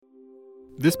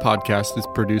This podcast is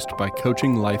produced by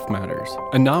Coaching Life Matters,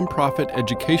 a nonprofit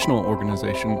educational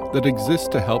organization that exists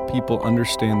to help people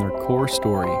understand their core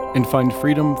story and find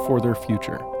freedom for their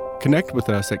future. Connect with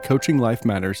us at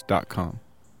coachinglifematters.com.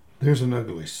 There's an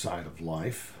ugly side of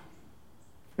life,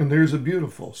 and there's a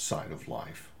beautiful side of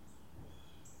life.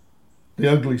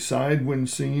 The ugly side, when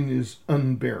seen, is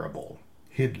unbearable,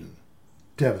 hidden,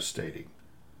 devastating,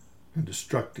 and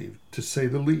destructive, to say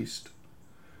the least.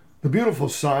 The beautiful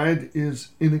side is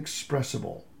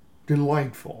inexpressible,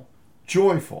 delightful,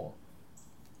 joyful,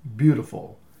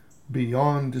 beautiful,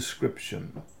 beyond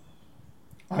description.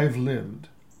 I've lived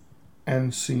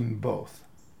and seen both.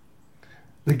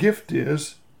 The gift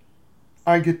is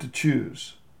I get to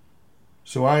choose.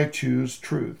 So I choose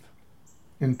truth,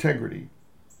 integrity,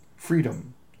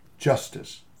 freedom,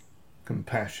 justice,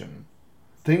 compassion,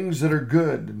 things that are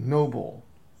good, noble,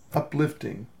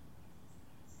 uplifting,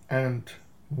 and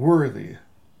worthy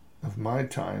of my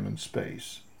time and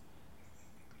space.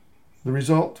 The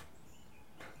result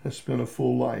has been a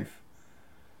full life.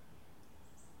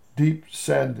 Deep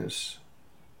sadness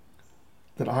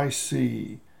that I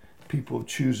see people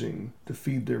choosing to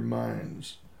feed their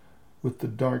minds with the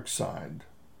dark side,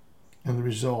 and the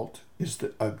result is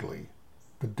the ugly,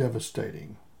 the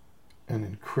devastating, and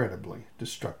incredibly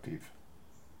destructive.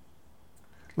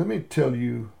 Let me tell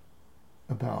you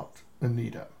about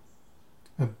Anita.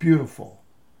 A beautiful,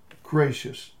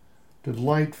 gracious,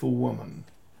 delightful woman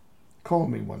called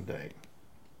me one day.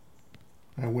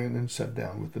 I went and sat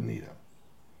down with Anita.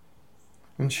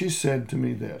 And she said to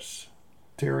me this,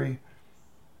 "Terry,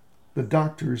 the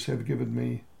doctors have given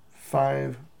me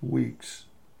 5 weeks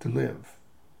to live."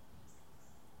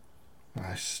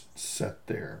 I sat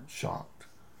there shocked.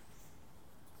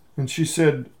 And she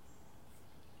said,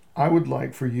 "I would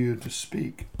like for you to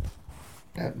speak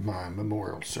at my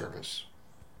memorial service."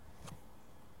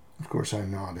 Of course, I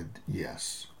nodded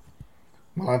yes.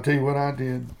 Well, I'll tell you what I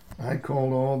did. I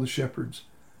called all the shepherds,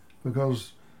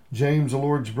 because James, the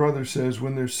Lord's brother, says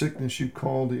when there's sickness, you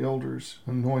call the elders,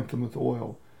 anoint them with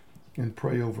oil, and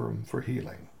pray over them for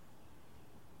healing.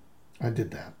 I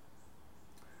did that.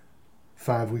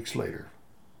 5 weeks later,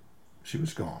 she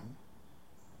was gone.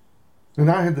 And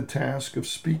I had the task of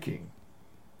speaking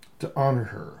to honor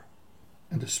her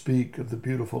and to speak of the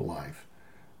beautiful life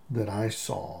that I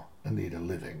saw Anita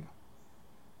living.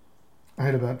 I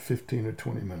had about 15 or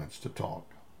 20 minutes to talk.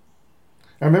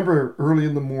 I remember early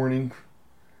in the morning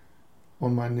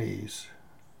on my knees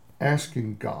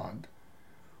asking God,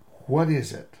 what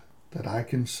is it that I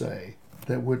can say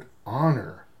that would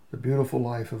honor the beautiful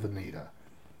life of Anita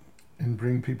and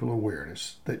bring people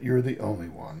awareness that you're the only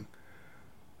one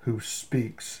who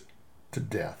speaks to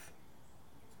death.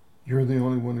 You're the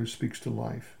only one who speaks to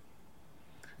life.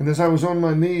 And as I was on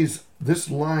my knees, this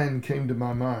line came to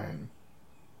my mind.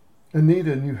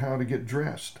 Anita knew how to get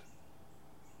dressed.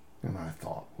 And I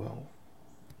thought, well,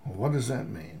 what does that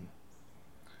mean?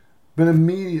 But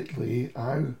immediately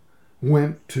I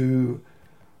went to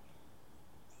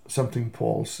something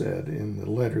Paul said in the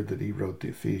letter that he wrote to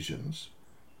Ephesians,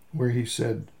 where he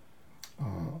said,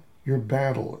 your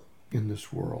battle in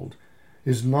this world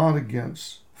is not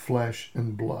against flesh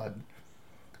and blood,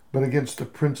 but against the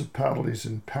principalities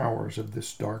and powers of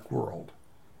this dark world.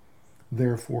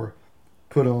 Therefore,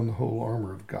 put on the whole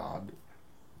armor of God.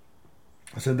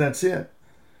 I said, that's it.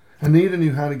 Anita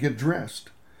knew how to get dressed.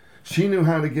 She knew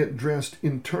how to get dressed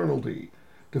internally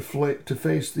to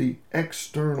face the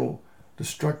external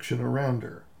destruction around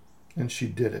her. And she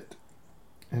did it.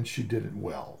 And she did it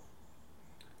well.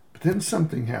 But then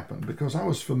something happened, because I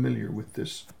was familiar with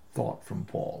this thought from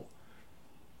Paul.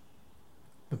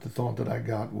 But the thought that I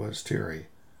got was, Terry,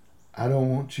 I don't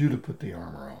want you to put the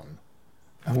armor on.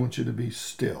 I want you to be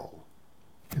still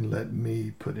and let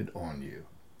me put it on you.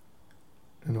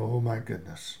 And oh my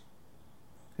goodness,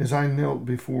 as I knelt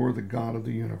before the God of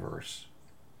the universe,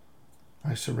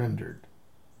 I surrendered.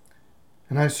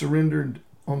 And I surrendered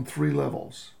on 3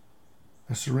 levels.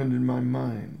 I surrendered my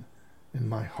mind and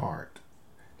my heart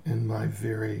and my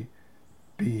very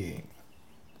being.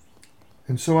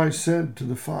 And so I said to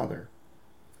the Father,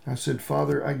 I said,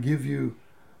 Father, I give you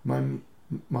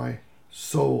my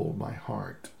soul, my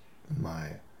heart, and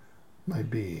my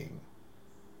being.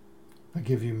 I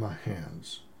give you my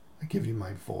hands. I give you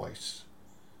my voice.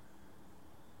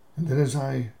 And then as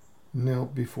I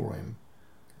knelt before him,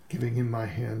 giving him my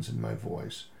hands and my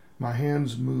voice, my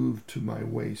hands moved to my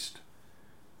waist,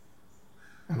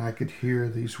 and I could hear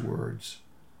these words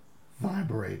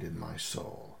vibrate in my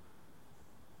soul.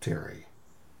 Terry,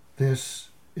 this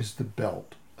is the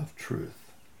belt of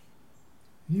truth.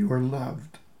 You are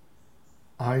loved.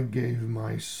 I gave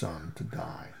my son to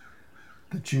die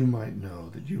that you might know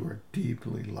that you are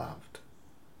deeply loved.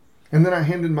 And then I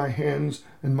handed my hands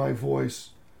and my voice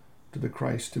to the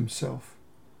Christ himself.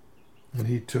 And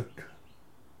he took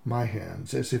my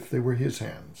hands as if they were his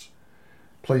hands,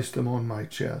 placed them on my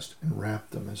chest, and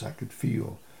wrapped them as I could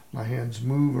feel my hands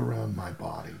move around my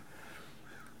body.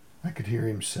 I could hear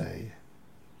him say,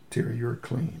 "Terry, you're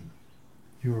clean.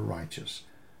 You are righteous.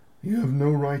 You have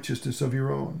no righteousness of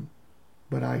your own,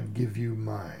 but I give you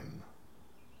mine."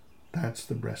 That's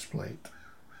the breastplate.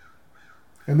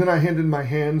 And then I handed my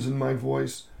hands and my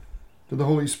voice to the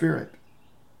Holy Spirit,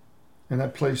 and I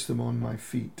placed them on my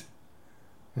feet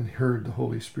and heard the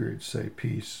Holy Spirit say,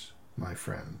 "Peace, my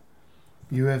friend.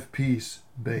 You have peace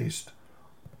based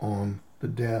on the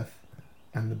death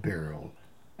and the burial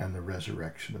and the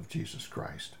resurrection of Jesus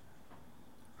Christ."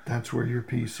 That's where your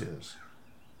peace is.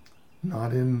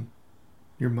 Not in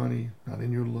your money, not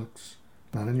in your looks,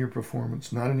 not in your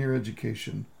performance, not in your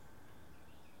education,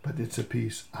 but it's a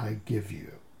peace I give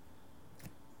you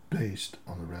based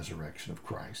on the resurrection of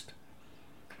Christ.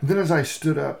 And then as I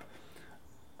stood up,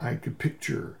 I could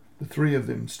picture the three of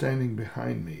them standing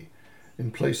behind me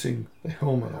and placing the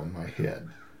helmet on my head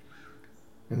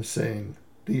and saying,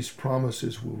 "These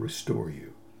promises will restore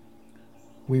you.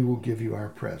 We will give you our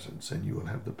presence and you will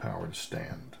have the power to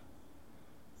stand."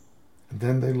 And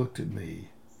then they looked at me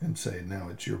and said, "Now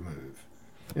it's your move."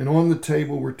 And on the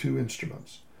table were two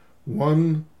instruments.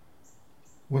 One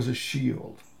was a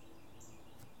shield.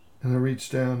 And I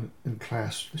reached down and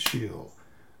clasped the shield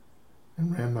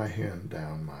and ran my hand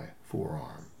down my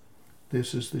forearm.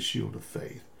 This is the shield of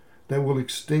faith that will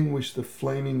extinguish the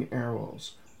flaming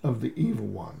arrows of the evil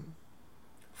one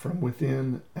from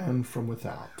within and from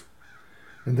without.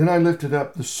 And then I lifted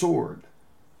up the sword,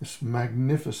 this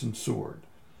magnificent sword,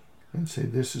 and say,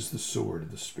 "This is the sword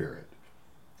of the Spirit,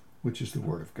 which is the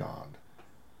Word of God,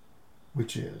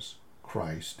 which is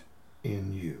Christ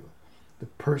in you." The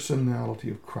personality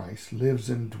of Christ lives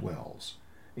and dwells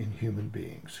in human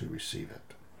beings who receive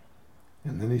it.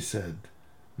 And then he said,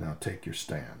 "Now take your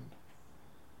stand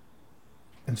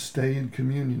and stay in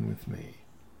communion with me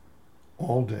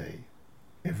all day,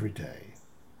 every day,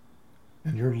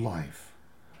 and your life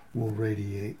will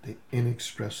radiate the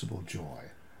inexpressible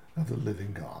joy of the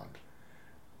living God."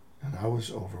 And I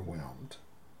was overwhelmed.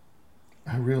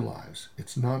 I realized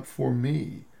it's not for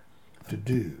me to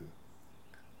do,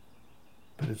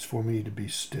 but it's for me to be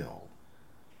still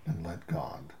and let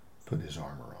God put his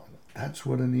armor on. That's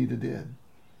what Anita did.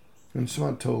 And so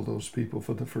I told those people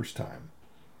for the first time,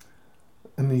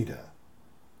 Anita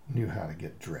knew how to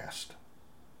get dressed.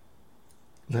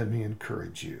 Let me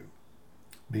encourage you.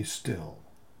 Be still.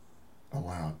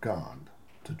 Allow God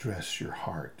to dress your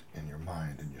heart and your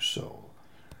mind and your soul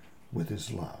with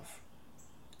his love.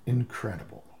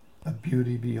 Incredible, a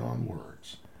beauty beyond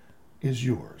words, is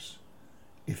yours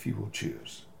if you will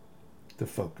choose to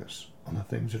focus on the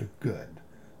things that are good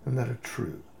and that are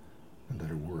true and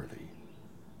that are worthy.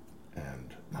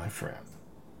 And my friend,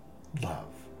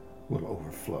 love will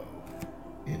overflow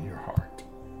in your heart.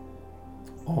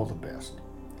 All the best.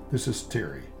 This is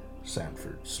Terry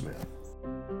Sanford Smith.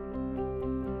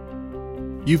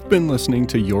 You've been listening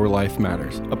to Your Life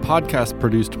Matters, a podcast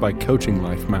produced by Coaching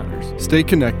Life Matters. Stay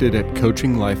connected at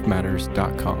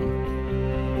coachinglifematters.com.